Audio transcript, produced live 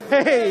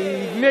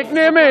Hey, Nick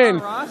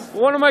Nimmin,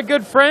 one of my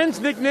good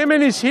friends. Nick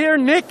Nimmin is here.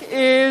 Nick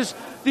is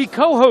the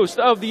co-host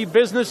of the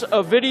Business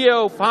of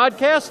Video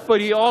podcast,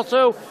 but he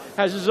also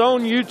has his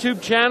own YouTube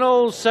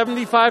channel,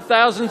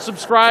 75,000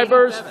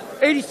 subscribers.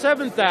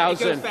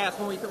 87,000.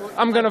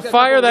 I'm going to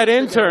fire that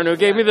intern who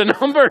gave me the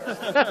numbers.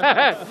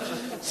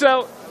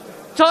 So,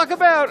 talk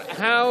about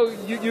how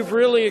you've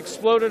really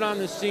exploded on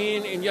the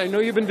scene, and I know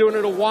you've been doing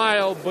it a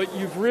while, but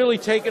you've really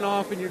taken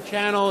off in your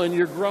channel, and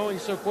you're growing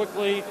so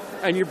quickly,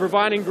 and you're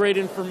providing great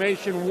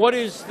information. What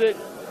is the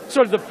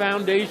sort of the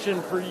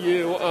foundation for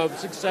you of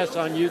success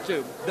on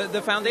YouTube?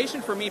 The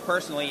foundation for me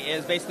personally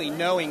is basically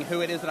knowing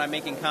who it is that I'm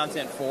making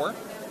content for,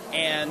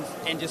 and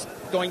just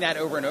doing that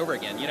over and over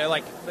again. You know,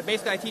 like,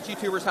 basically I teach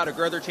YouTubers how to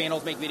grow their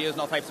channels, make videos,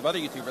 and all types of other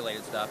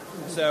YouTube-related stuff.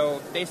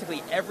 So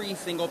basically every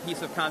single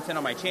piece of content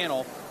on my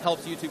channel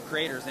helps YouTube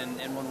creators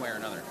in one way or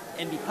another.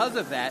 And because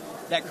of that,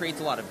 that creates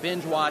a lot of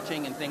binge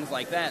watching and things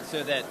like that,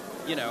 so that,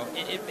 you know,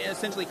 it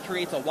essentially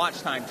creates a watch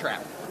time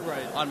trap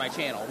on my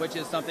channel, which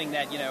is something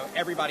that, you know,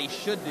 everybody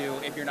should do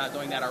if you're not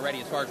doing that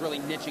already, as far as really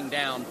niching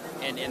down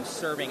and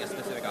serving a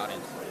specific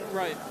audience.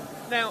 Right.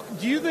 Now,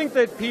 do you think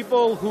that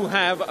people who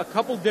have a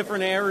couple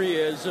different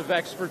areas of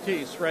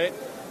expertise, right,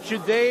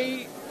 should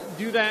they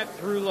do that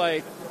through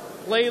like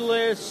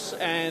playlists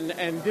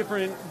and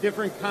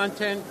different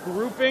content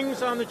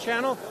groupings on the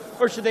channel,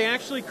 or should they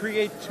actually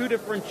create two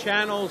different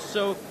channels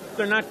so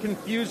they're not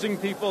confusing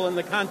people and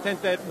the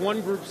content that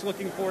one group's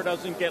looking for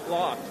doesn't get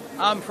lost?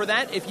 For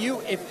that,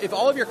 if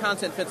all of your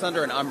content fits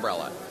under an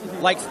umbrella,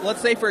 like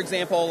let's say for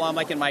example,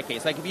 like in my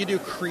case, like if you do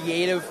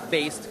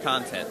creative-based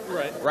content,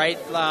 right,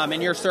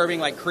 and you're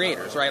serving like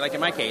creators, right, like in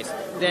my case,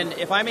 then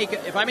if I make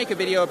a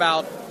video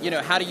about, you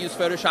know, how to use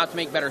Photoshop to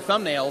make better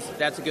thumbnails,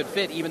 that's a good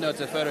fit, even though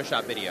it's a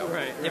Photoshop video.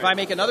 If I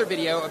make another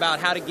video about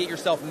how to get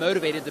yourself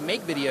motivated to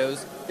make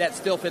videos, that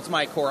still fits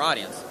my core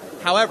audience.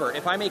 However,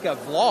 if I make a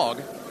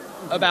vlog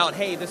about,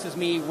 hey, this is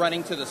me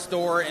running to the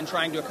store and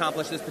trying to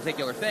accomplish this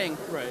particular thing,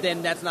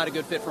 then that's not a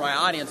good fit for my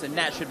audience, and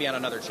that should be on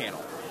another channel.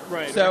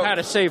 Right. So how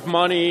to save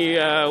money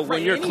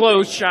when you're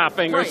clothes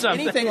shopping or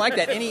something. Anything like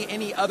that.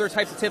 Any other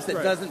types of tips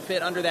that doesn't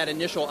fit under that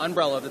initial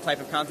umbrella of the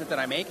type of content that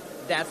I make,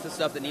 that's the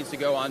stuff that needs to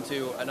go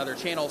onto another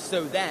channel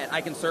so that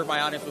I can serve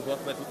my audience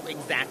with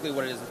exactly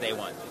what it is that they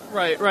want.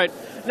 Right.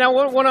 Now,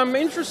 what I'm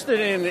interested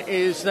in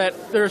is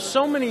that there are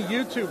so many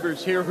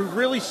YouTubers here who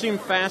really seem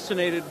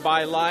fascinated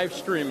by live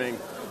streaming.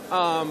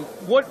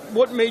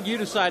 What made you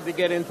decide to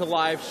get into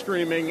live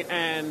streaming,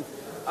 and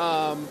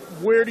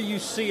where do you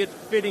see it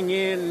fitting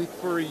in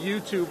for a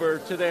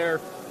YouTuber to their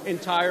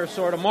entire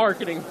sort of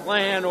marketing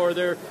plan or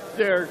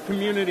their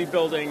community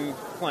building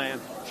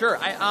plan? Sure.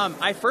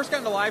 I first got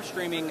into live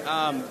streaming.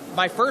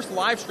 My first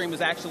live stream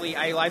was actually,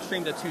 I live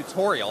streamed a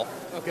tutorial,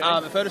 a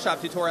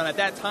Photoshop tutorial, and at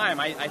that time,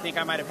 I think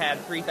I might have had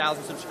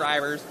 3,000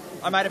 subscribers.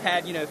 I might have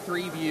had,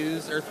 3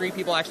 views or 3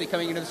 people actually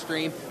coming into the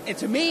stream. And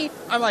to me,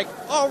 I'm like,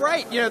 all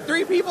right,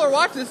 3 people are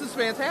watching. This is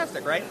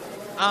fantastic, right?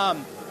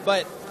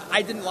 But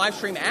I didn't live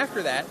stream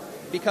after that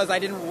because I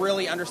didn't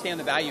really understand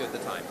the value at the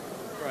time.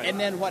 And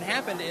then what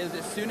happened is,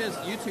 as soon as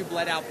YouTube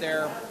let out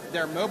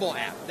their mobile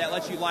app that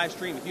lets you live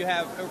stream, if you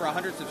have over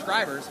 100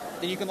 subscribers,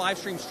 then you can live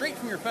stream straight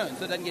from your phone,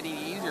 so it doesn't get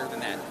any easier than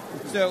that.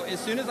 So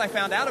as soon as I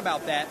found out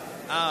about that,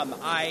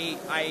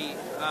 I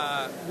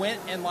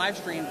went and live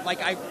streamed.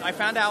 Like I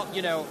found out,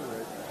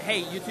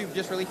 hey, YouTube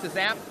just released this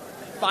app.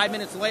 5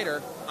 minutes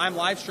later, I'm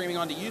live streaming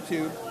onto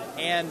YouTube,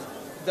 and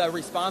the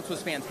response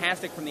was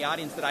fantastic from the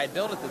audience that I had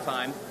built at the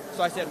time.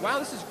 So I said, wow,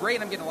 this is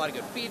great. I'm getting a lot of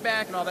good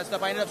feedback and all that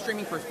stuff. I ended up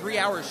streaming for 3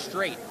 hours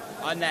straight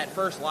on that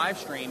first live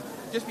stream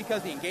just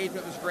because the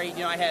engagement was great.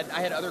 I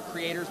had other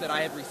creators that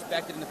I had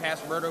respected in the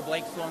past. Roberto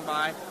Blake swung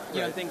by,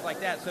 things like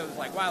that. So it was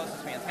like, wow, this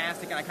is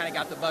fantastic. And I kind of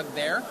got the bug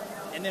there.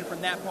 And then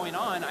from that point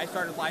on, I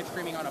started live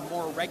streaming on a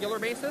more regular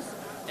basis.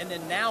 And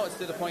then now it's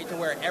to the point to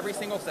where every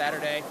single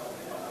Saturday,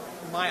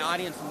 my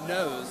audience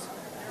knows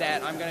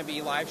that I'm going to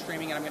be live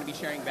streaming and I'm going to be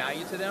sharing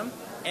value to them.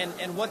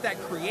 And what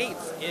that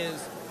creates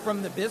is,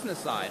 from the business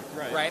side,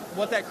 right?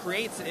 What that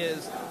creates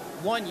is,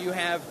 one, you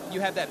have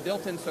that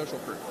built-in social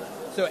proof.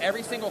 So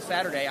every single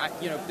Saturday,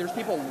 there's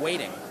people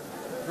waiting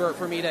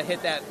for me to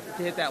hit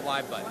that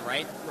live button,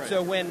 right?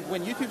 So when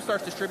YouTube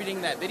starts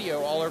distributing that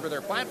video all over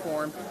their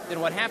platform, then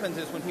what happens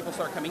is when people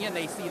start coming in,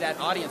 they see that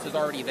audience is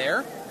already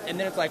there, and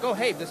then it's like, oh,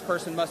 hey, this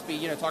person must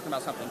be talking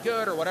about something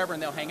good or whatever,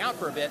 and they'll hang out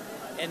for a bit.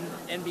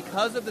 And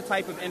because of the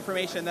type of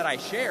information that I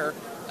share,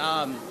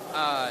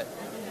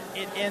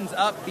 it ends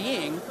up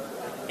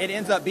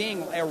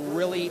being a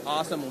really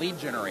awesome lead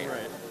generator.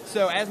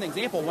 So as an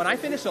example, when I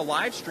finish a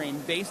live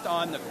stream based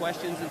on the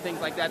questions and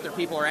things like that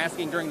people are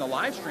asking during the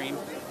live stream,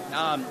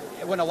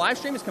 when a live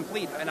stream is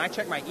complete and I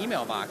check my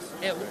email box,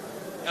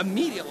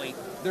 immediately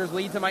there's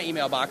leads in my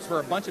email box for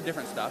a bunch of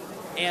different stuff.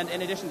 And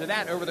in addition to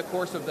that, over the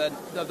course of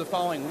the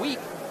following week,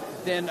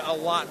 then a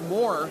lot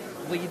more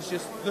leads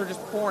they're just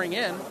pouring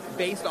in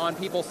based on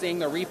people seeing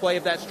the replay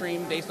of that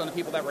stream, based on the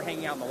people that were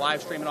hanging out in the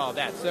live stream and all of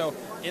that. So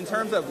in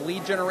terms of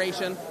lead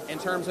generation, in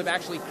terms of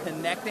actually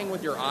connecting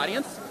with your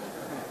audience,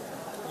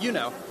 You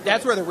know,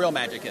 that's where the real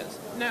magic is.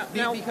 Now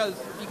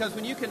Because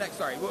when you connect,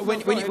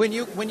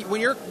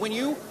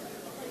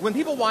 when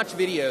people watch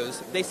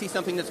videos, they see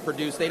something that's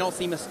produced. They don't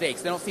see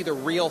mistakes. They don't see the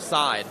real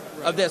side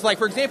of this. Like,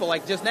 for example,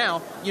 like just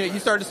now, you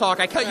started to talk.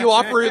 I cut you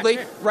off rudely,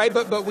 right?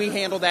 But we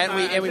handled that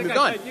and we moved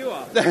on. Cut you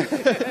off.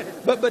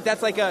 but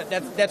that's like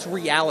that's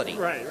reality,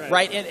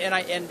 right?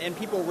 And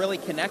people really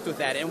connect with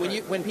that. And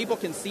when people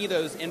can see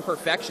those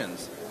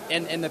imperfections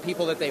in the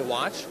people that they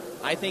watch,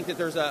 I think that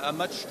there's a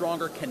much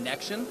stronger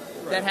connection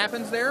that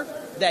happens there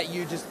that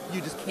you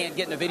just can't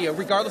get in a video.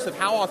 Regardless of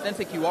how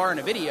authentic you are in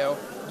a video,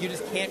 you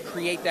just can't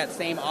create that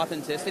same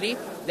authenticity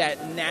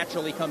that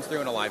naturally comes through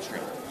in a live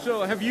stream.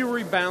 So have you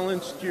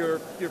rebalanced your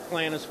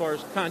plan as far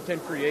as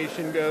content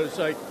creation goes?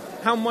 Like,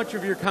 how much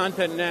of your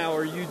content now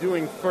are you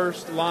doing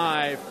first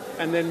live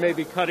and then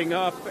maybe cutting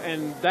up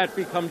and that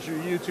becomes your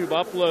YouTube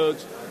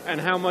uploads?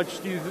 And how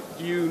much do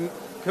you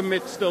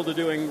commit still to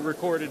doing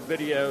recorded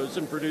videos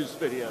and produced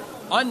videos?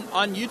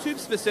 On YouTube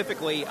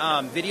specifically,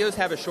 videos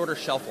have a shorter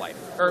shelf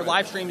life. Or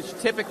live streams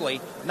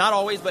typically, not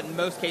always, but in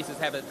most cases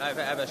have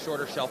a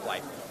shorter shelf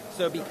life.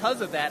 So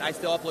because of that, I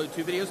still upload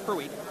 2 videos per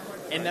week,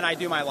 and then I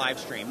do my live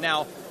stream.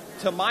 Now,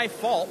 to my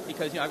fault,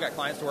 because I've got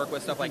clients to work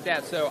with, stuff like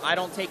that, so I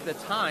don't take the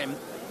time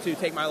to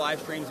take my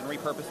live streams and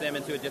repurpose them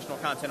into additional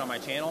content on my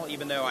channel,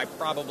 even though I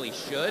probably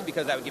should,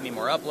 because that would give me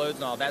more uploads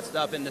and all that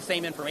stuff, and the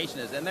same information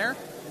is in there.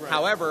 Right.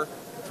 However,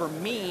 for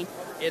me,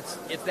 it's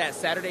that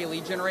Saturday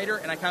lead generator,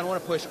 and I kind of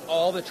want to push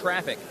all the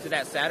traffic to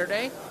that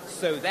Saturday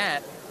so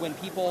that when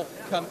people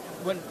come,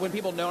 when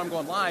people know I'm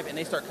going live and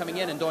they start coming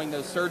in and doing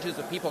those surges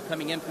of people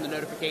coming in from the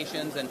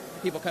notifications and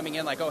people coming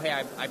in like, oh,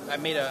 hey, I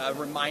made a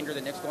reminder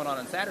that Nick's going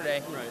on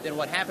Saturday, then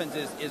what happens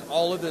is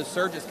all of those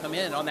surges come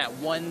in on that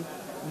one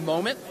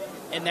moment,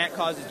 and that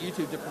causes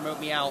YouTube to promote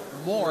me out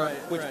more,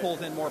 which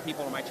pulls in more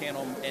people to my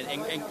channel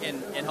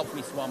and helps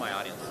me swell my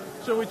audience.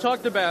 So we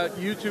talked about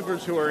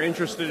YouTubers who are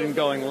interested in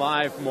going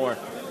live more.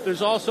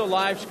 There's also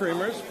live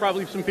streamers,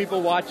 probably some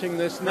people watching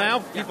this now,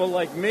 people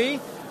like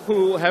me,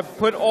 who have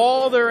put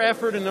all their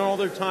effort and all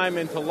their time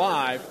into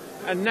live,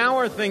 and now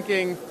are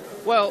thinking,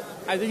 well,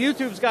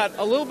 YouTube's got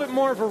a little bit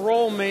more of a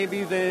role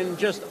maybe than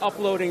just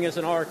uploading as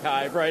an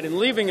archive, right, and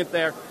leaving it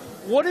there.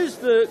 What is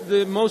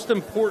the most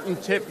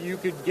important tip you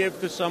could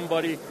give to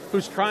somebody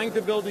who's trying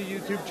to build a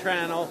YouTube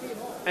channel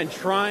and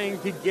trying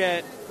to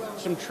get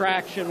some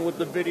traction with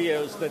the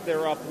videos that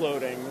they're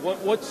uploading?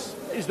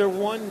 Is there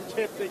one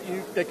tip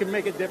that can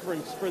make a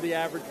difference for the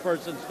average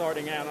person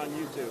starting out on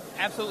YouTube?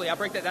 Absolutely. I'll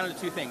break that down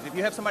into 2 things. If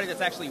you have somebody that's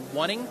actually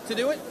wanting to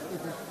do it,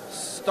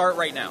 start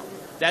right now.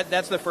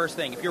 That's the first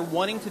thing. If you're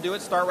wanting to do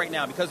it, start right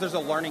now, because there's a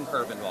learning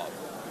curve involved,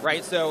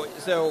 right? So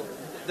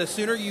the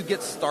sooner you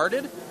get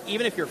started,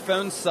 even if your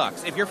phone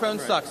sucks. If your phone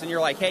sucks and you're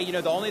like, hey,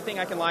 the only thing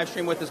I can live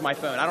stream with is my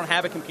phone. I don't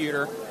have a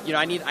computer.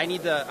 I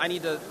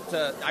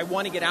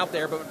want to get out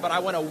there, but I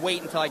want to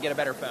wait until I get a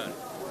better phone.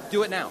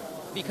 Do it now,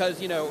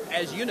 because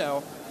as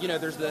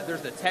there's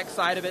the tech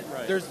side of it.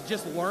 Right. There's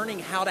just learning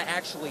how to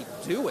actually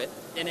do it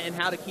and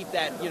how to keep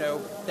that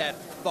that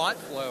thought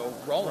flow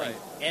rolling.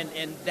 Right.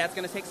 And that's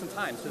going to take some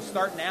time. So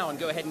start now and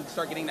go ahead and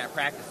start getting that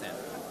practice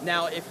in.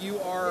 Now, if you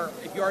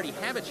already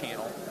have a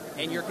channel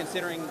and you're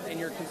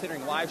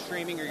considering live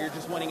streaming, or you're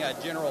just wanting a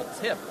general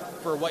tip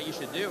for what you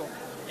should do,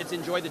 it's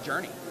enjoy the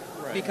journey.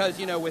 Right. Because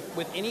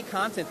with any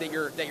content that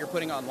you're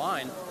putting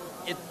online,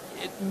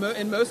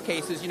 in most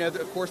cases,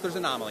 of course there's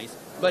anomalies,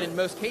 but in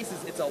most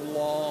cases it's a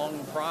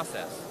long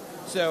process.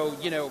 So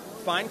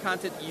find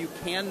content that you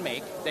can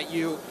make, that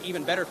you,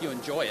 even better if you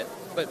enjoy it,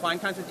 but find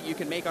content that you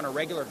can make on a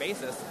regular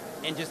basis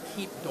and just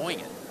keep doing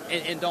it.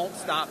 And don't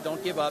stop,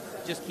 don't give up,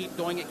 just keep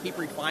doing it, keep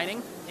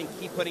refining, and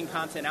keep putting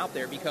content out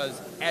there, because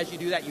as you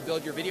do that, you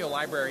build your video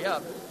library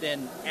up.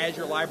 Then as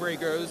your library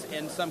grows,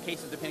 in some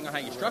cases, depending on how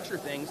you structure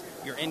things,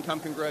 your income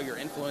can grow, your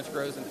influence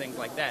grows, and things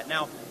like that.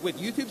 Now, with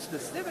YouTube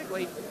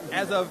specifically,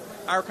 as of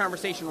our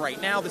conversation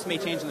right now, this may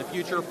change in the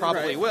future,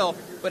 probably will,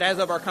 but as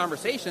of our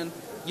conversation,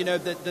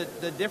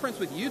 the difference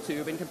with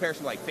YouTube in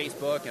comparison to like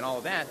Facebook and all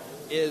of that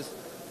is,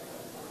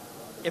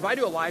 if I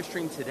do a live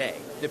stream today,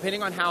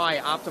 depending on how I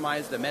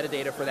optimize the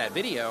metadata for that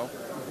video,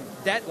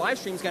 that live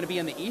stream is going to be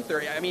in the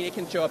ether. I mean, it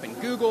can show up in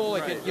Google,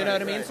 what I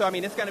mean? So,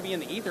 it's going to be in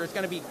the ether. It's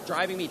going to be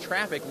driving me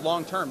traffic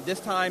long term. This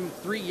time,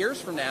 3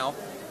 years from now,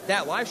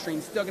 that live stream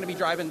is still going to be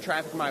driving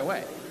traffic my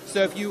way.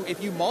 So if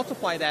you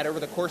multiply that over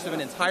the course of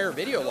an entire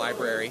video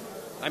library,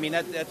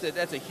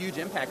 that's a huge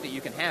impact that you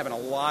can have, and a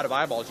lot of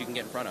eyeballs you can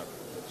get in front of.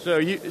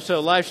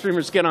 So live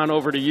streamers, get on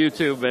over to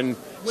YouTube and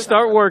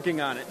start working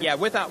on it. Yeah,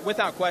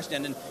 without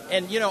question. And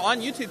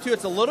on YouTube too,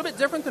 it's a little bit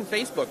different than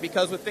Facebook,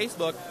 because with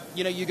Facebook,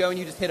 you go and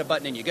you just hit a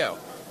button and you go.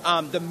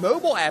 The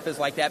mobile app is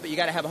like that, but you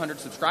got to have 100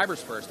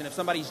 subscribers first. And if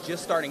somebody's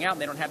just starting out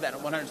and they don't have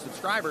that 100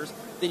 subscribers,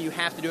 then you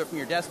have to do it from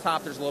your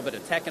desktop. There's a little bit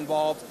of tech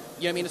involved.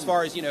 As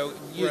far as,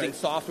 using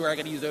software, I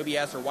got to use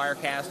OBS or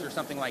Wirecast or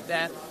something like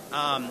that.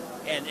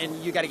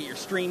 And you got to get your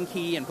stream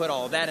key and put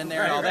all of that in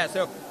there and all that.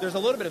 So there's a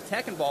little bit of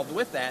tech involved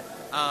with that.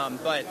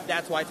 But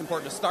that's why it's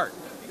important to start.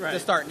 To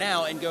start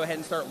now and go ahead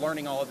and start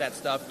learning all of that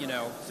stuff,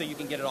 so you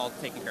can get it all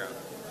taken care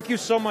of. Thank you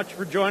so much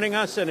for joining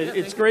us, and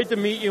it's great to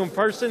meet you in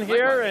person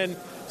here. And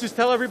just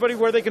tell everybody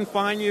where they can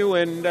find you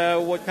and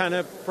what kind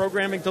of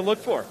programming to look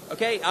for.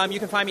 Okay, you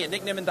can find me at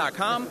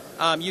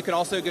nicknimmin.com. You can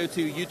also go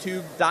to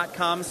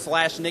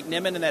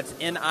youtube.com/nicknimmin, and that's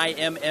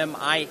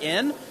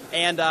NIMMIN.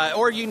 And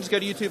or you can just go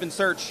to YouTube and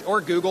search, or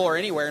Google or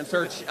anywhere, and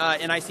search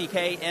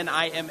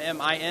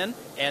NICKNIMMIN,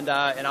 and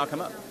I'll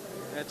come up.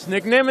 That's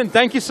Nick Nimmin.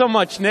 Thank you so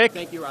much, Nick.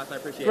 Thank you, Ross. I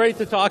appreciate it. Great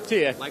to talk to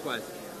you. Likewise.